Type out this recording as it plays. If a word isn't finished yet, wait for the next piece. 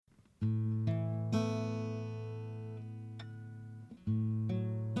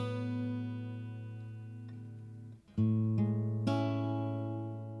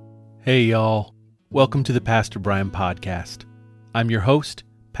Hey y'all, welcome to the Pastor Brian Podcast. I'm your host,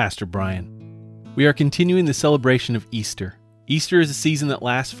 Pastor Brian. We are continuing the celebration of Easter. Easter is a season that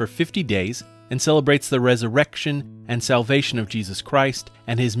lasts for 50 days and celebrates the resurrection and salvation of Jesus Christ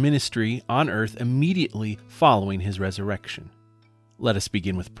and his ministry on earth immediately following his resurrection. Let us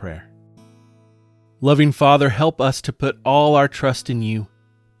begin with prayer. Loving Father, help us to put all our trust in you.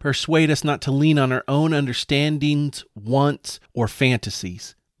 Persuade us not to lean on our own understandings, wants, or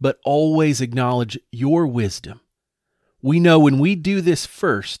fantasies, but always acknowledge your wisdom. We know when we do this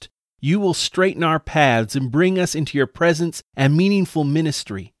first, you will straighten our paths and bring us into your presence and meaningful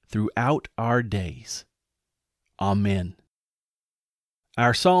ministry throughout our days. Amen.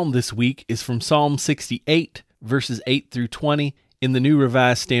 Our psalm this week is from Psalm 68, verses 8 through 20 in the New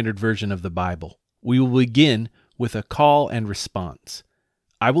Revised Standard Version of the Bible. We will begin with a call and response.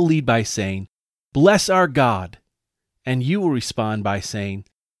 I will lead by saying, "Bless our God," and you will respond by saying,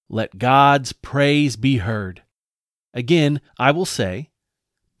 "Let God's praise be heard." Again, I will say,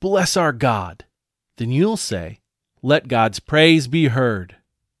 "Bless our God." Then you'll say, "Let God's praise be heard."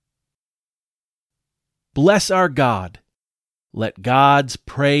 Bless our God. Let God's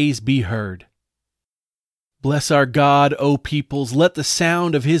praise be heard. Bless our God, O peoples. Let the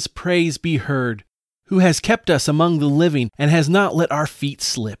sound of his praise be heard, who has kept us among the living and has not let our feet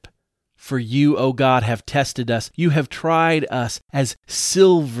slip. For you, O God, have tested us. You have tried us as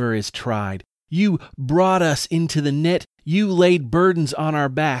silver is tried. You brought us into the net. You laid burdens on our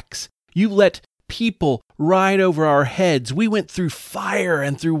backs. You let people ride over our heads. We went through fire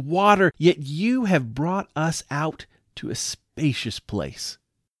and through water, yet you have brought us out to a spacious place.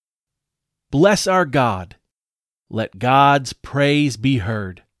 Bless our God. Let God's praise be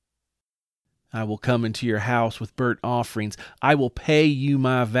heard. I will come into your house with burnt offerings. I will pay you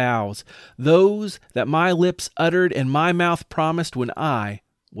my vows, those that my lips uttered and my mouth promised when I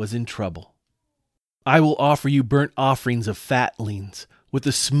was in trouble. I will offer you burnt offerings of fatlings, with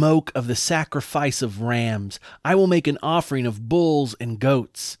the smoke of the sacrifice of rams. I will make an offering of bulls and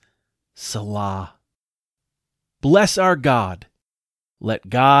goats. Selah. Bless our God. Let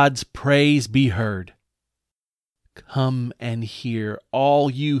God's praise be heard. Come and hear, all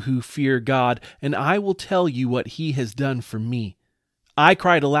you who fear God, and I will tell you what he has done for me. I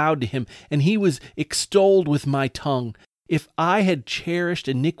cried aloud to him, and he was extolled with my tongue. If I had cherished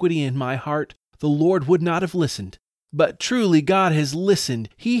iniquity in my heart, the Lord would not have listened. But truly God has listened.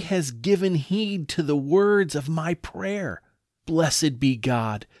 He has given heed to the words of my prayer. Blessed be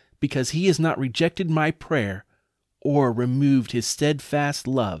God, because he has not rejected my prayer or removed his steadfast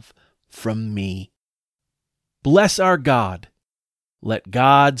love from me. Bless our God. Let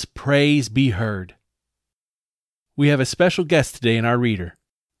God's praise be heard. We have a special guest today in our reader,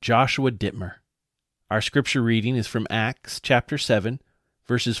 Joshua Dittmer. Our scripture reading is from Acts chapter 7,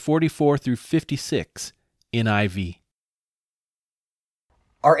 verses 44 through 56, NIV.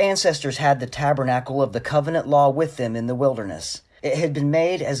 Our ancestors had the tabernacle of the covenant law with them in the wilderness. It had been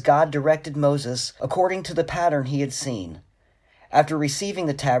made as God directed Moses, according to the pattern he had seen. After receiving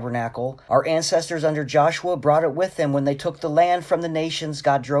the tabernacle, our ancestors under Joshua brought it with them when they took the land from the nations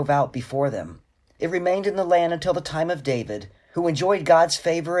God drove out before them. It remained in the land until the time of David, who enjoyed God's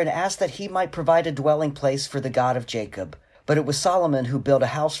favor and asked that he might provide a dwelling place for the God of Jacob. But it was Solomon who built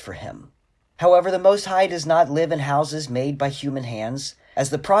a house for him. However, the Most High does not live in houses made by human hands. As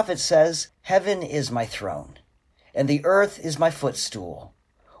the prophet says, "Heaven is my throne, and the earth is my footstool.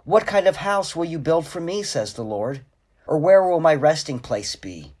 What kind of house will you build for me, says the Lord? Or where will my resting place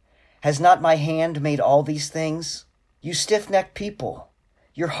be? Has not my hand made all these things? You stiff-necked people,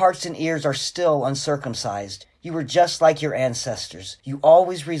 your hearts and ears are still uncircumcised. You were just like your ancestors. You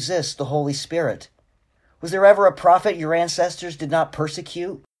always resist the Holy Spirit. Was there ever a prophet your ancestors did not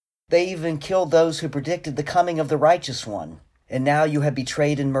persecute? They even killed those who predicted the coming of the righteous one. And now you have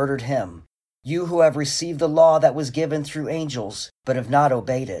betrayed and murdered him. You who have received the law that was given through angels, but have not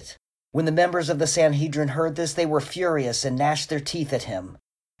obeyed it." When the members of the Sanhedrin heard this, they were furious and gnashed their teeth at him.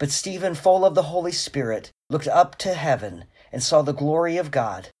 But Stephen, full of the Holy Spirit, looked up to heaven and saw the glory of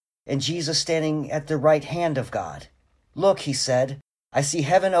God, and Jesus standing at the right hand of God. "Look," he said, "I see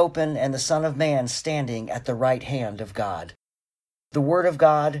heaven open and the Son of Man standing at the right hand of God." The word of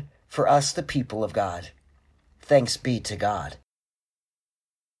God for us, the people of God. Thanks be to God.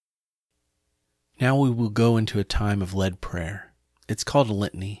 Now we will go into a time of led prayer. It's called a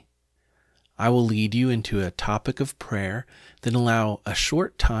litany. I will lead you into a topic of prayer, then allow a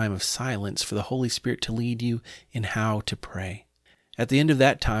short time of silence for the Holy Spirit to lead you in how to pray. At the end of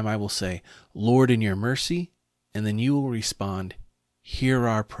that time, I will say, "Lord, in your mercy," and then you will respond, "Hear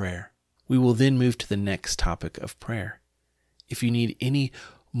our prayer." We will then move to the next topic of prayer. If you need any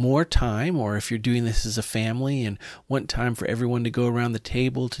more time, or if you're doing this as a family and want time for everyone to go around the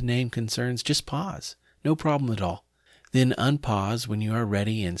table to name concerns, just pause. No problem at all. Then unpause when you are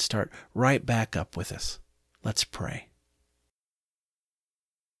ready and start right back up with us. Let's pray.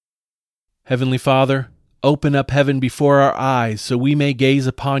 Heavenly Father, open up heaven before our eyes so we may gaze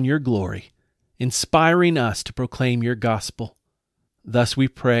upon your glory, inspiring us to proclaim your gospel. Thus we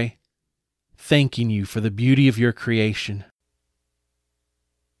pray, thanking you for the beauty of your creation.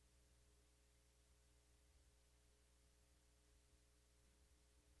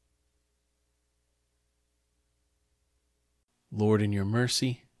 Lord, in your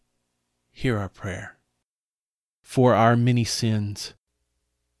mercy, hear our prayer. For our many sins,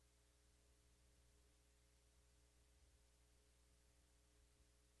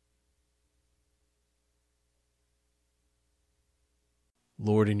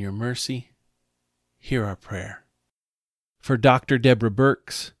 Lord, in your mercy, hear our prayer. For Dr. Deborah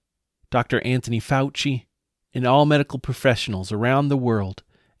Birx, Dr. Anthony Fauci, and all medical professionals around the world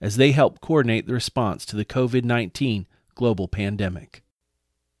as they help coordinate the response to the COVID-19 global pandemic.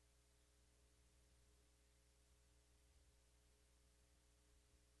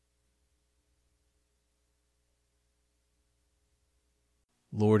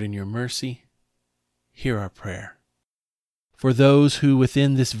 Lord, in your mercy, hear our prayer. For those who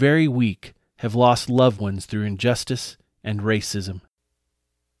within this very week have lost loved ones through injustice and racism.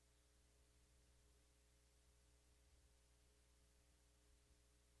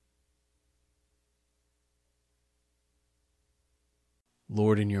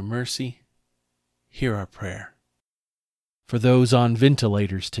 Lord, in your mercy, hear our prayer. For those on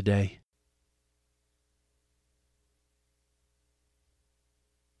ventilators today.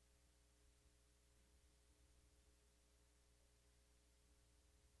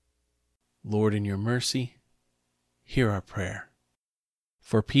 Lord, in your mercy, hear our prayer.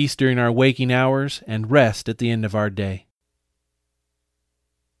 For peace during our waking hours and rest at the end of our day.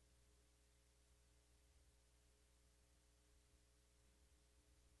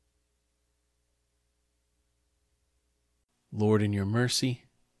 Lord, in your mercy,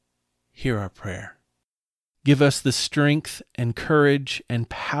 hear our prayer. Give us the strength and courage and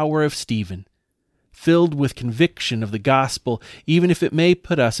power of Stephen, filled with conviction of the gospel, even if it may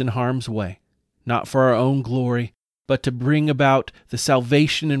put us in harm's way, not for our own glory, but to bring about the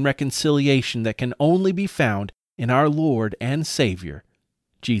salvation and reconciliation that can only be found in our Lord and Savior,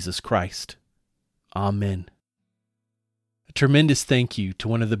 Jesus Christ. Amen. A tremendous thank you to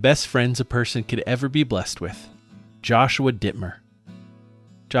one of the best friends a person could ever be blessed with, Joshua Dittmer.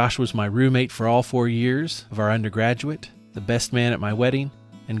 Josh was my roommate for all 4 years of our undergraduate, the best man at my wedding,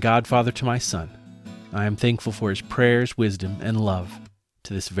 and godfather to my son. I am thankful for his prayers, wisdom, and love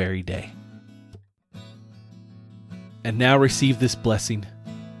to this very day. And now receive this blessing.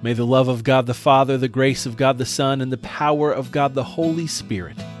 May the love of God the Father, the grace of God the Son, and the power of God the Holy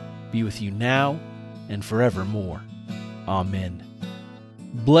Spirit be with you now and forevermore. Amen.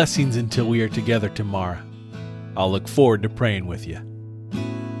 Blessings until we are together tomorrow. I'll look forward to praying with you.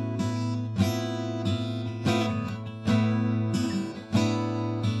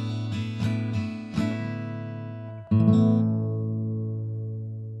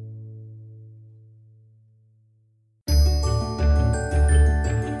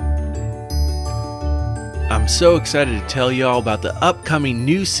 I'm so excited to tell you all about the upcoming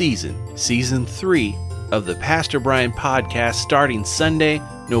new season, Season 3 of the Pastor Brian podcast starting Sunday,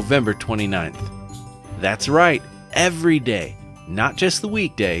 November 29th. That's right, every day, not just the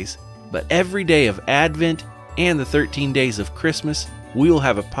weekdays, but every day of Advent and the 13 days of Christmas, we will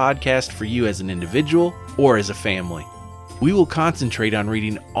have a podcast for you as an individual or as a family. We will concentrate on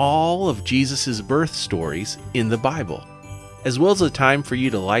reading all of Jesus' birth stories in the Bible, as well as a time for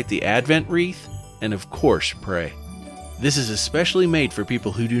you to light the Advent wreath and, of course, pray. This is especially made for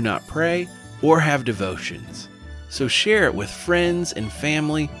people who do not pray or have devotions. So share it with friends and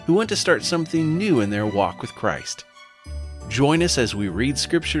family who want to start something new in their walk with Christ. Join us as we read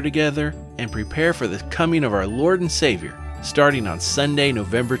Scripture together and prepare for the coming of our Lord and Savior, starting on Sunday,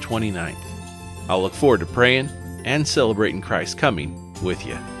 November 29th. I'll look forward to praying and celebrating Christ's coming with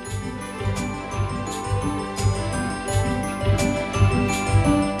you.